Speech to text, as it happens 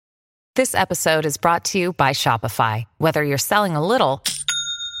This episode is brought to you by Shopify. Whether you're selling a little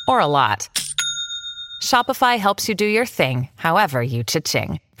or a lot, Shopify helps you do your thing, however you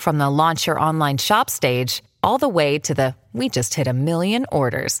cha-ching. From the launch your online shop stage, all the way to the we just hit 1 million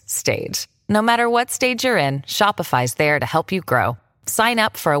orders stage. No matter what stage you're in, Shopify's there to help you grow. Sign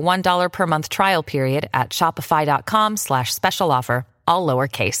up for a $1 per month trial period at shopify.com/special offer, all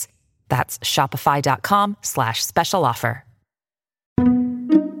lowercase. That's shopify.com/special offer.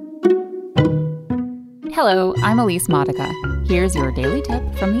 Hello, I'm Elise Modica. Here's your daily tip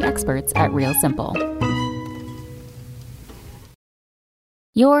from the experts at Real Simple.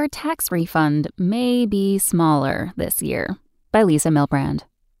 Your tax refund may be smaller this year. By Lisa Milbrand.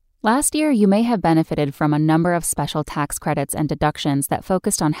 Last year, you may have benefited from a number of special tax credits and deductions that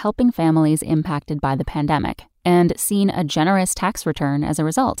focused on helping families impacted by the pandemic, and seen a generous tax return as a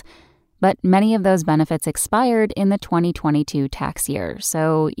result. But many of those benefits expired in the 2022 tax year,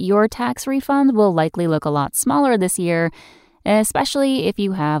 so your tax refund will likely look a lot smaller this year, especially if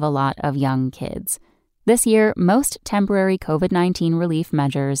you have a lot of young kids. This year, most temporary COVID-19 relief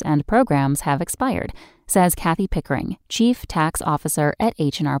measures and programs have expired, says Kathy Pickering, Chief Tax Officer at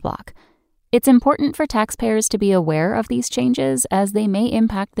H&R Block. It's important for taxpayers to be aware of these changes as they may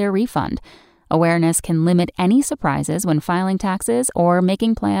impact their refund. Awareness can limit any surprises when filing taxes or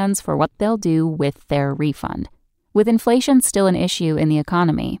making plans for what they'll do with their refund. With inflation still an issue in the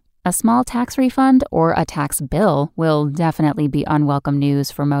economy, a small tax refund or a tax bill will definitely be unwelcome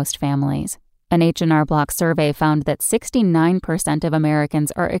news for most families. An H&R Block survey found that 69% of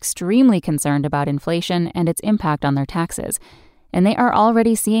Americans are extremely concerned about inflation and its impact on their taxes, and they are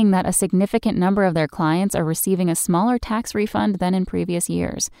already seeing that a significant number of their clients are receiving a smaller tax refund than in previous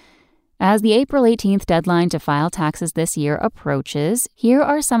years. As the April 18th deadline to file taxes this year approaches, here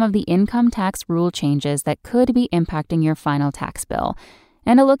are some of the income tax rule changes that could be impacting your final tax bill,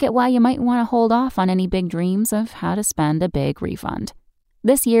 and a look at why you might want to hold off on any big dreams of how to spend a big refund.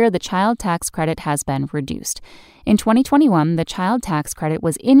 This year, the child tax credit has been reduced. In 2021, the child tax credit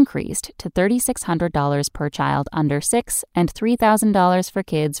was increased to $3,600 per child under 6 and $3,000 for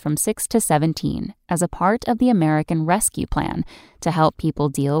kids from 6 to 17 as a part of the American Rescue Plan to help people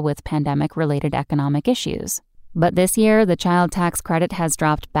deal with pandemic-related economic issues. But this year, the child tax credit has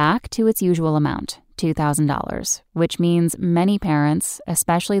dropped back to its usual amount, $2,000, which means many parents,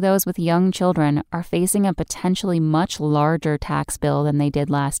 especially those with young children, are facing a potentially much larger tax bill than they did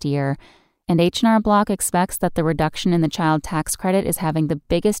last year. And H&R Block expects that the reduction in the child tax credit is having the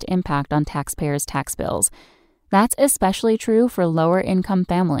biggest impact on taxpayers' tax bills. That's especially true for lower-income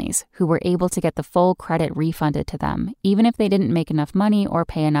families who were able to get the full credit refunded to them, even if they didn't make enough money or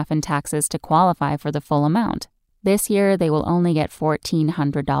pay enough in taxes to qualify for the full amount. This year, they will only get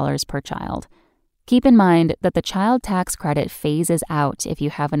 $1,400 per child. Keep in mind that the child tax credit phases out if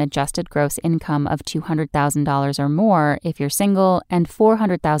you have an adjusted gross income of $200,000 or more if you're single and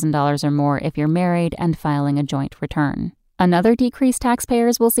 $400,000 or more if you're married and filing a joint return. Another decrease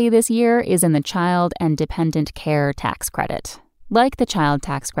taxpayers will see this year is in the child and dependent care tax credit. Like the child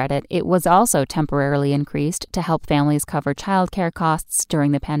tax credit, it was also temporarily increased to help families cover childcare costs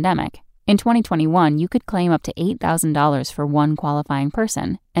during the pandemic. In 2021, you could claim up to $8,000 for one qualifying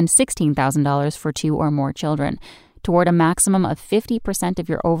person and $16,000 for 2 or more children, toward a maximum of 50% of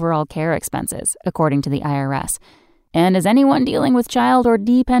your overall care expenses, according to the IRS. And as anyone dealing with child or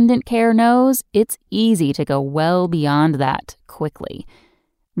dependent care knows, it's easy to go well beyond that quickly.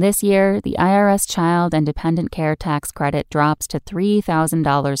 This year, the IRS child and dependent care tax credit drops to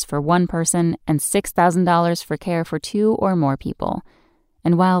 $3,000 for one person and $6,000 for care for 2 or more people.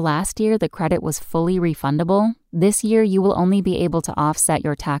 And while last year the credit was fully refundable, this year you will only be able to offset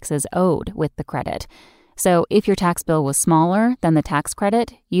your taxes owed with the credit. So if your tax bill was smaller than the tax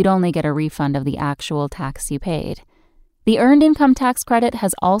credit, you'd only get a refund of the actual tax you paid. The Earned Income Tax Credit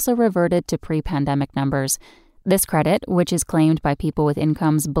has also reverted to pre-pandemic numbers. This credit, which is claimed by people with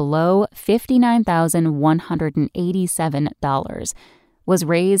incomes below $59,187, was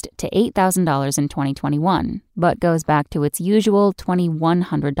raised to $8,000 in 2021, but goes back to its usual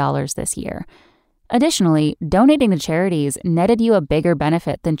 $2,100 this year. Additionally, donating to charities netted you a bigger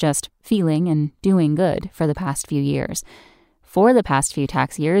benefit than just feeling and doing good for the past few years. For the past few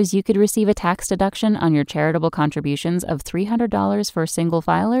tax years, you could receive a tax deduction on your charitable contributions of $300 for single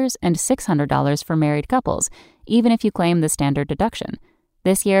filers and $600 for married couples, even if you claim the standard deduction.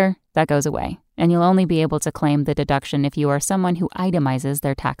 This year, that goes away, and you'll only be able to claim the deduction if you are someone who itemizes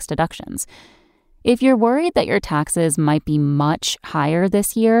their tax deductions. If you're worried that your taxes might be much higher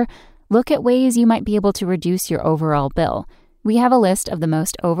this year, look at ways you might be able to reduce your overall bill. We have a list of the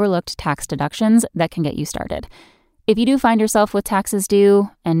most overlooked tax deductions that can get you started. If you do find yourself with taxes due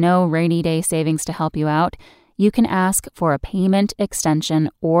and no rainy day savings to help you out, you can ask for a payment extension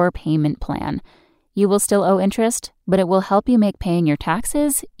or payment plan. You will still owe interest, but it will help you make paying your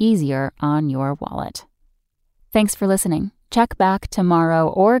taxes easier on your wallet. Thanks for listening. Check back tomorrow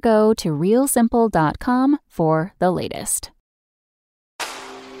or go to realsimple.com for the latest.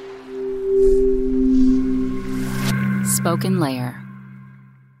 Spoken Layer.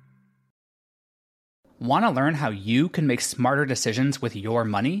 Want to learn how you can make smarter decisions with your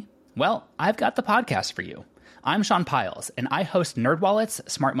money? Well, I've got the podcast for you. I'm Sean Piles, and I host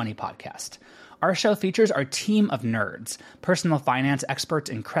NerdWallet's Smart Money Podcast. Our show features our team of nerds, personal finance experts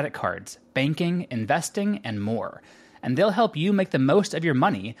in credit cards, banking, investing, and more. And they'll help you make the most of your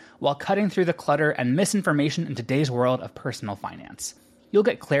money while cutting through the clutter and misinformation in today's world of personal finance. You'll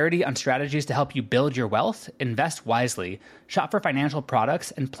get clarity on strategies to help you build your wealth, invest wisely, shop for financial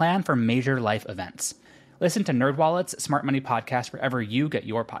products, and plan for major life events. Listen to NerdWallet's Smart Money Podcast wherever you get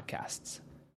your podcasts.